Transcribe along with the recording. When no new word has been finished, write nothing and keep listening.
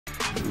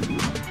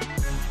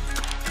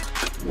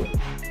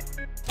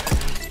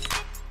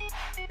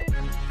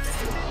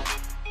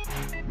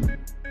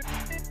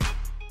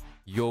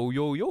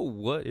Yo,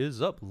 what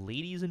is up,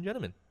 ladies and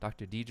gentlemen?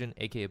 Dr. Dejan,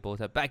 aka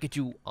Botai, back at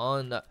you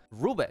on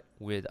Roobet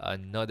with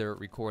another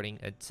recording.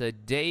 And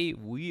today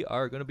we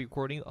are going to be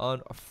recording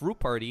on a fruit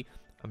party.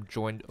 I'm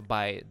joined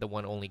by the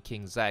one only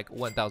King Zach,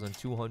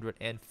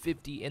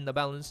 1,250 in the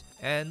balance.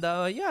 And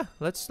yeah,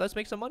 let's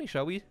make some money,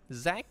 shall we,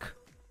 Zach?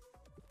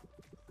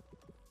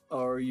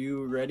 Are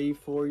you ready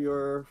for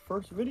your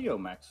first video,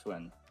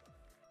 Maxwin?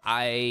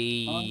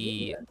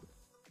 I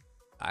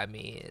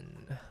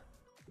mean,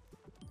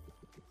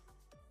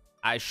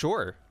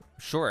 sure.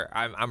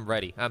 I'm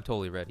ready. I'm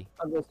totally ready.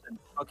 Listen,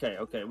 okay.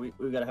 We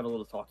gotta have a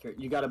little talk here.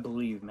 You gotta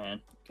believe, man.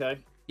 Okay.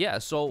 Yeah.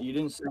 So you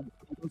didn't sound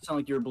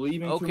like you're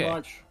believing too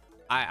much.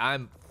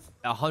 I'm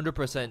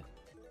 100%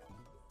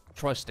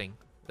 trusting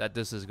that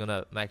this is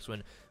gonna max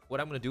win. What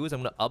I'm gonna do is I'm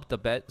gonna up the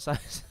bet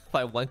size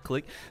by 1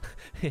 click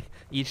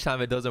each time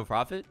it doesn't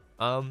profit.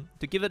 To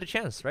give it a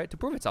chance, right? To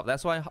prove itself.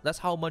 That's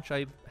how much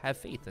I have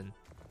faith in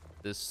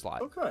this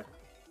slot. Okay.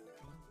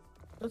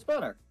 That's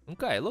better.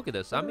 Okay, look at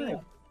this. I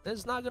mean,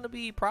 it's not gonna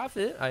be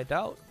profit, I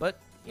doubt, but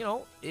you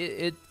know,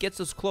 it gets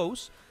us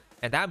close,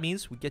 and that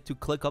means we get to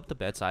click up the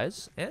bet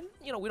size. And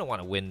you know, we don't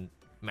want to win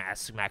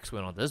max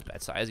win on this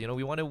bet size. You know,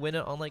 we want to win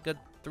it on like a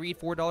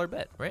 $3-4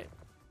 bet, right?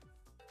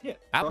 Yeah.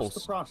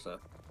 Apples. Trust the process.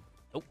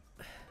 Nope.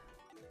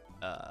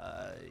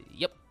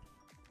 Yep.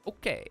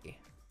 Okay.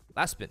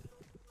 Last spin.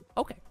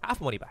 Okay, half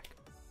money back.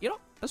 You know,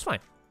 that's fine.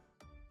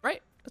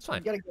 Right? That's fine.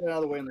 You gotta get it out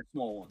of the way in the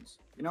small ones.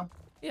 You know.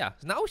 Yeah,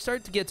 so now we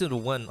start to get to the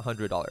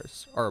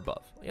 $100 or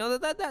above. You know,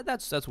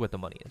 that's what the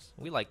money is.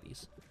 We like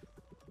these.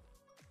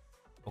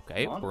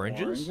 Okay,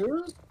 oranges.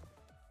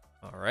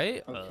 All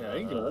right.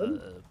 Okay,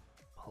 good.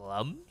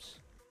 Plums.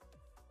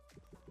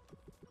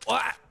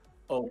 What?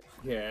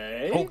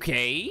 Okay.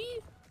 Okay.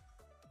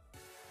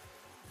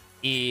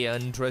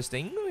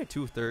 Interesting.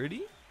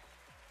 230.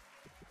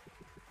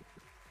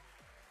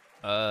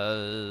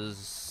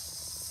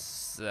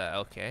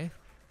 Okay.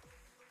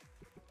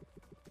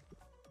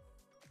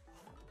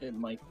 It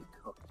might be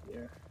cooked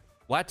here.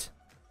 What?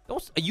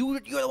 You're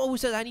the one who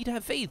said I need to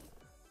have faith.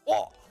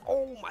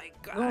 Oh my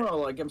god. No,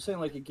 like I'm saying,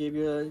 like it gave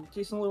you a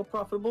decent little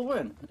profitable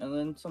win, and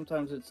then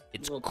sometimes it's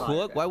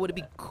cooked. Why would it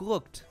be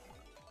cooked?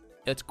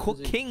 It's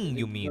cooking,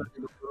 you mean?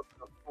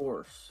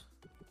 Force.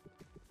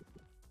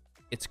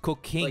 It's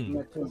cooking.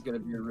 Like next one's gonna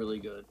be really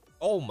good.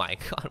 Oh my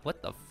god,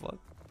 what the fuck?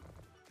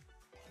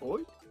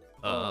 Boy.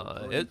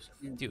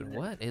 Dude,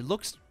 what? It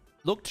looked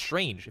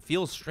strange. It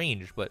feels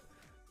strange, but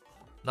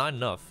not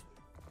enough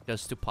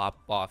just to pop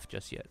off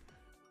just yet.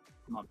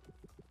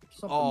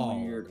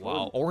 Something weird.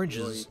 Wow,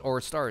 oranges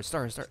or stars.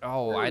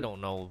 Oh, I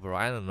don't know, bro.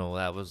 I don't know.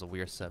 That was a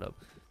weird setup.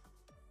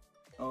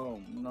 Oh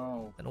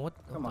no. And what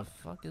the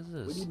fuck is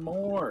this? We need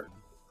more.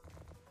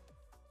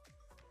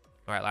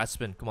 All right, last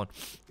spin. Come on.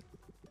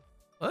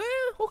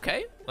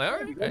 Okay. All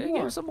right.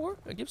 Give some more.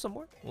 Give some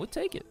more. We'll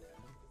take it.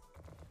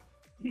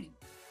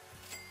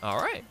 All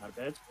right. Not a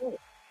bad score.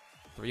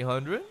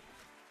 300.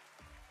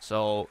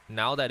 So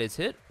now that it's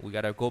hit, we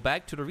gotta go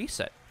back to the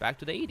reset, back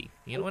to the 80.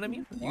 You know what I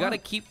mean? You gotta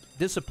keep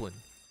discipline.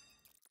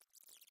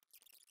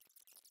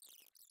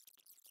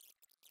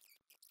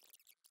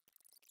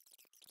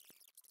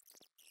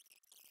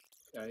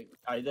 Okay,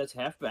 that's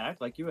half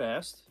back, like you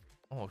asked.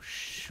 Oh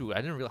shoot!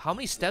 I didn't realize how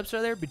many steps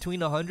are there between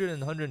 100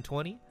 and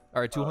 120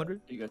 or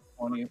 200. You got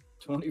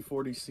 20,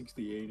 40,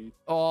 60, 80.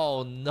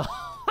 Oh no!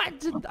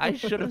 I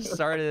should have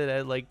started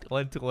at like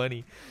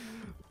 120.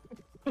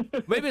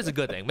 Maybe it's a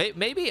good thing.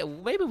 Maybe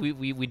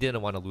we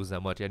didn't want to lose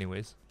that much,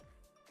 anyways.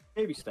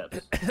 Baby steps.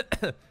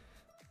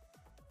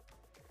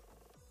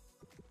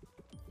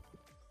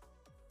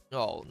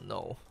 Oh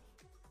no!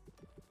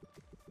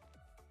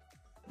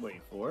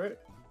 Wait for it.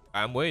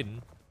 I'm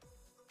waiting.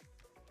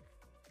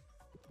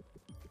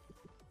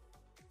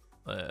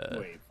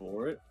 Wait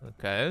for it.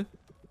 Okay.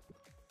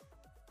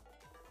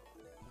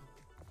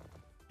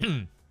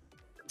 You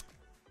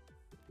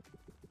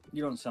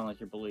don't sound like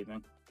you're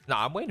believing. No,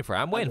 I'm waiting for it.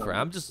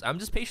 I'm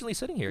just patiently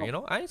sitting here, you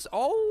know.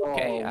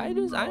 Okay.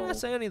 I'm not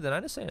saying anything.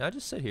 I just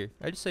sit here.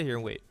 I just sit here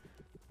and wait.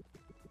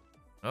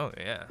 Oh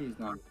yeah. He's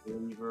not a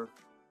believer.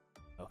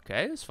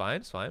 Okay, it's fine.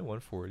 It's fine.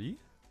 140.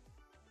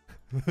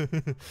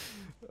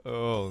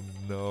 Oh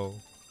no.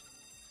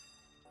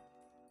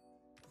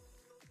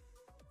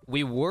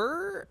 We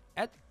were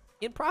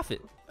in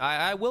profit.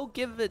 I will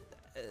give it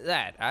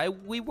that.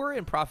 We were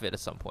in profit at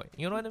some point.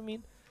 You know what I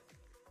mean?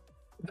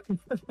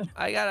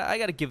 I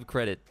gotta give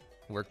credit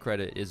where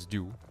credit is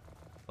due.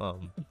 I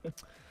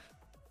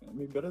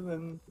mean, better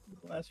than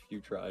the last few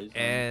tries.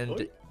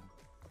 And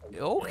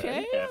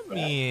okay, I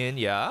mean,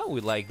 yeah, we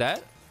like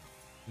that.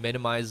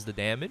 Minimize the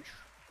damage.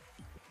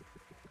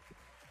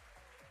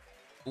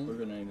 Ooh. We're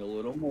gonna need a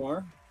little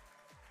more.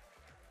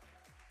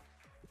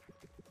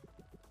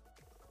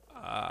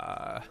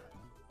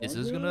 Is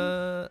this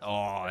gonna?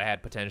 Oh, it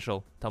had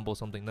potential. Tumble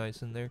something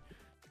nice in there.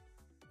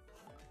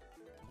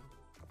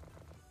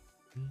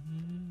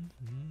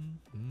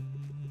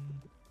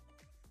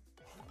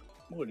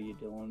 What are you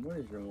doing?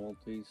 Where's your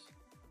multis?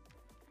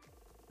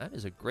 That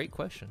is a great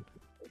question.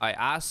 I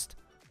asked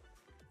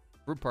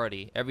Fruit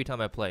Party every time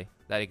I play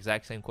that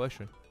exact same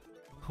question.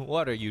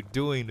 What are you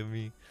doing to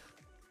me?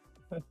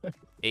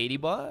 80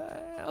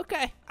 bucks?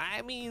 Okay.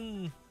 I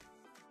mean,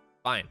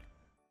 fine.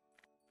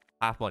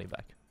 Half money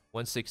back.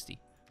 160.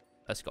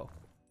 Let's go.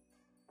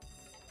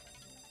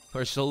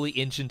 We're slowly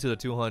inching to the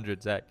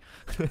 200, Zach.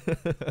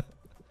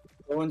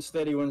 Going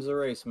steady wins the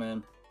race,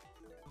 man.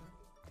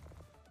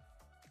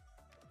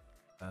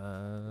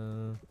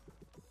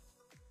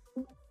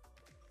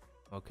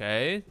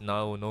 Okay.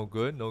 No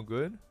good. No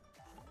good.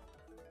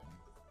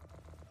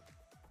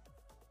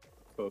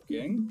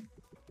 Cooking.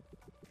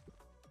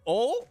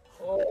 Oh.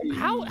 Oh,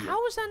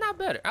 How is that not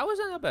better? How is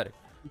that not better?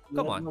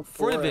 Come on.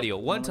 For the video.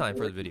 One time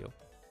for the video.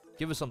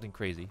 Give us something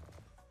crazy.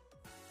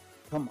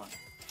 Come on.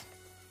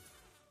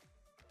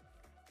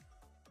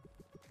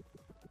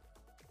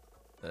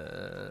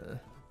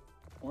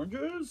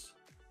 Oranges?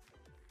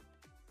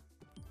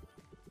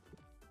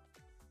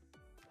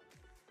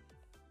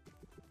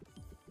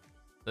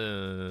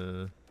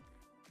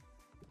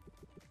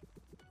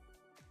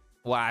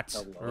 What?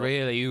 Hello?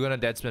 Really? You're gonna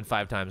dead spin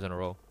 5 times in a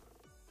row?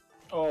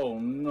 Oh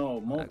no,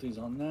 multis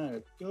on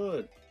that.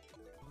 Good.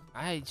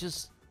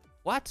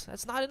 What?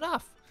 That's not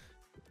enough.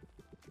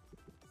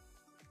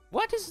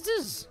 What is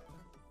this?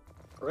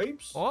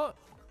 Grapes? What?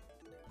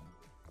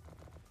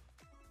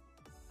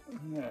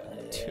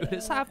 Dude,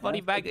 it's half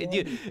money back.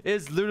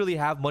 It's literally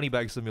half money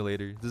back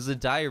simulator. This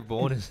entire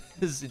bonus,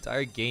 this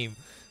entire game,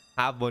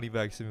 half money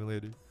back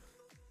simulator.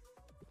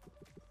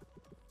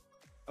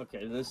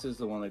 Okay, this is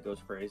the one that goes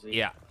crazy.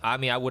 Yeah, I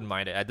mean, I wouldn't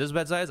mind it. At this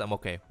bet size, I'm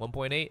okay.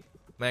 1.8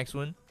 max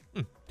win.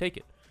 Take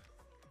it.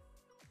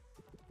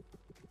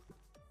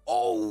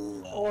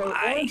 Oh,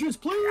 oranges,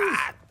 please.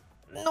 God.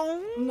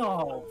 No.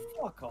 No,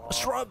 fuck off.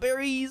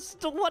 Strawberries.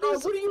 What Oh,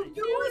 is? what are you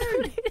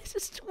doing?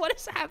 What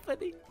is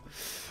happening?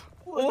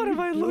 What am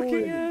I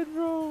looking at,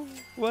 bro?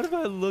 What am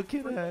I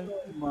looking at?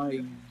 Oh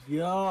my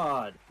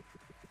god.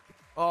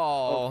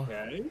 Oh.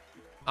 Okay.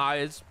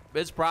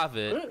 It's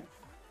profit. Good.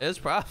 It's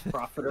profit.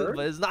 Profiter.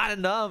 But it's not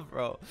enough,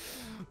 bro.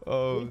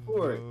 Oh. Go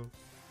for it. No.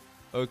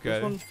 Okay.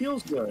 This one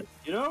feels good,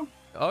 you know?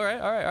 All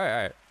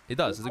right. It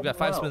does. We've got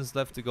 5 Wow. spins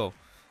left to go.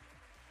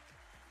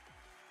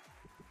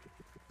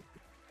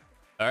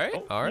 All right.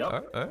 Oh, All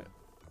yep. right.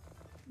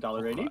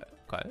 $1.80.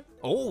 Okay.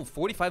 Oh,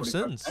 45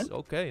 cents. 45 cents.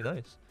 Okay,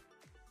 nice.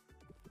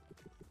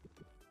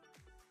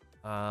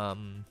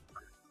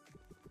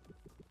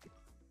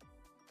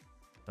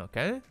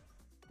 Okay.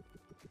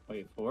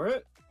 Wait for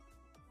it.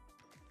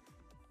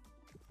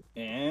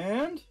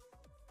 And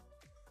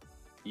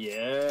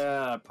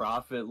yeah,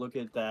 profit. Look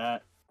at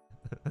that.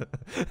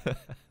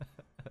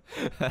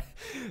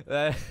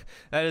 that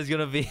is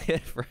gonna be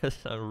it for us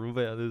on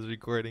Roobet on this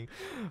recording.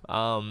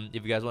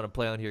 If you guys want to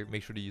play on here,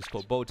 make sure to use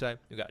code Botai.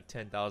 We got a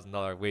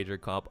 $10,000 wager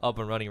comp up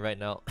and running right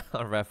now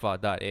on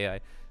refbot.ai.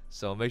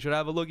 So make sure to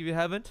have a look if you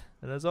haven't.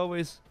 And as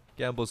always,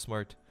 gamble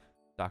smart.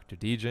 Dr.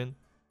 Djin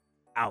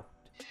out.